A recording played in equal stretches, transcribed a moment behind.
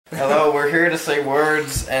we're here to say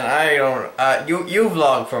words, and I don't. You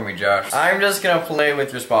vlog for me, Josh. I'm just gonna play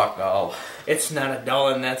with your Spock doll. It's not a doll,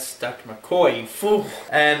 and that's Dr. McCoy, you fool.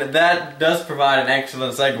 And that does provide an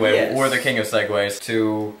excellent segue. Yes. We're the king of segues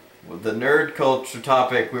to the nerd culture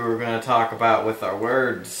topic we were going to talk about with our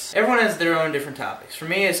words. Everyone has their own different topics. For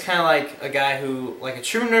me, it's kind of like a guy who, like a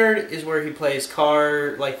true nerd, is where he plays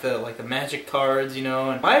like the magic cards, you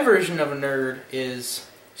know. And my version of a nerd is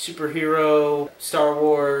superhero, Star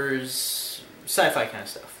Wars, sci-fi kind of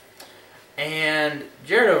stuff. And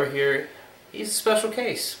Jared over here, he's a special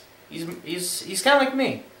case. He's kind of like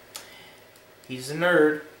me. He's a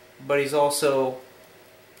nerd, but he's also,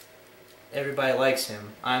 everybody likes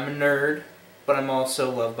him. I'm a nerd, but I'm also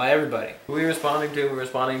loved by everybody. Who are we responding to? We're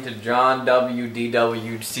responding to John W.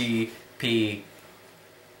 DWCP.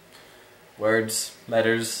 Words,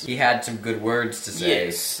 letters. He had some good words to say.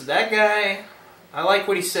 Yes, that guy, I like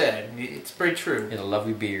what he said. It's pretty true. He had a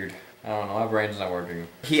lovely beard. I don't know, my brain's not working.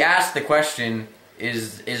 He asked the question,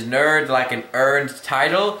 is nerd like an earned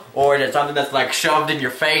title, or is it something that's like shoved in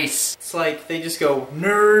your face? It's like they just go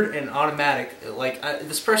nerd and automatic. Like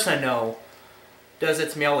this person I know does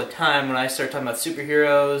it to me all the time when I start talking about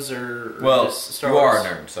superheroes or well, Star you Wars. are a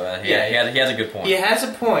nerd, so he has a good point. He has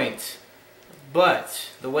a point,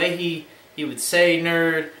 but the way he would say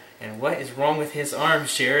nerd, and what is wrong with his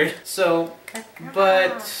arms, Jared? So,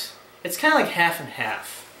 but it's kind of like half and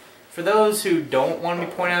half. For those who don't want to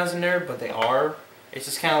be pointed out as a nerd, but they are, it's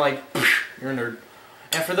just kind of like, you're a nerd.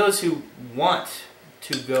 And for those who want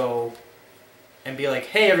to go and be like,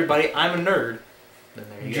 hey everybody, I'm a nerd, then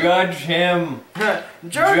there you Judge him.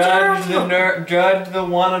 Judge the nerd. Judge the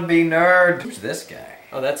wannabe nerd. Who's this guy?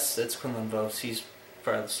 Oh, that's Quinlan Vos. He's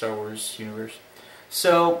part of the Star Wars universe.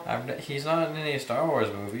 So he's not in any Star Wars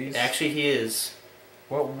movies. actually, he is.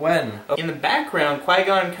 What? When? In the background,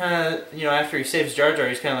 Qui-Gon kind of, after he saves Jar Jar,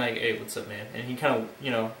 he's kind of like, "Hey, what's up, man?" And he kind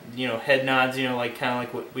of, head nods, like kind of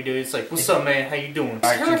like what we do. It's like, "What's up, man? How you doing?"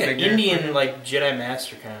 It's kind of like an Indian, like Jedi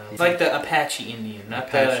Master kind of. It's like the Apache Indian,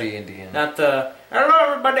 not the.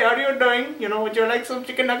 Hello, everybody. How are you doing? Would you like some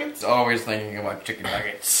chicken nuggets? Always thinking about chicken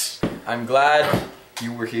nuggets. I'm glad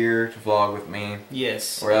you were here to vlog with me.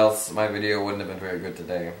 Yes. Or else my video wouldn't have been very good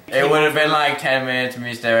today. It would have been like 10 minutes of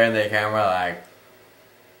me staring at the camera like.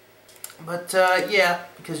 But yeah,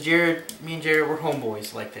 because me and Jared, we're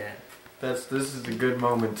homeboys like that. This is a good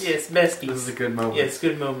moment. Yes, besties. This is a good moment. Yes,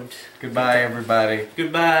 good moment. Goodbye, everybody.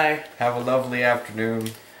 Goodbye. Have a lovely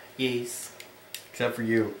afternoon. Yes. Except for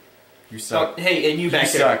you. You suck. Oh, hey, and you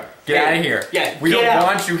back there. You suck. Get out of here. Yeah, we don't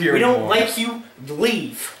want you here anymore. We don't like you.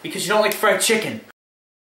 Leave. Because you don't like fried chicken.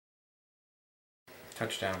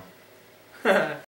 Touchdown.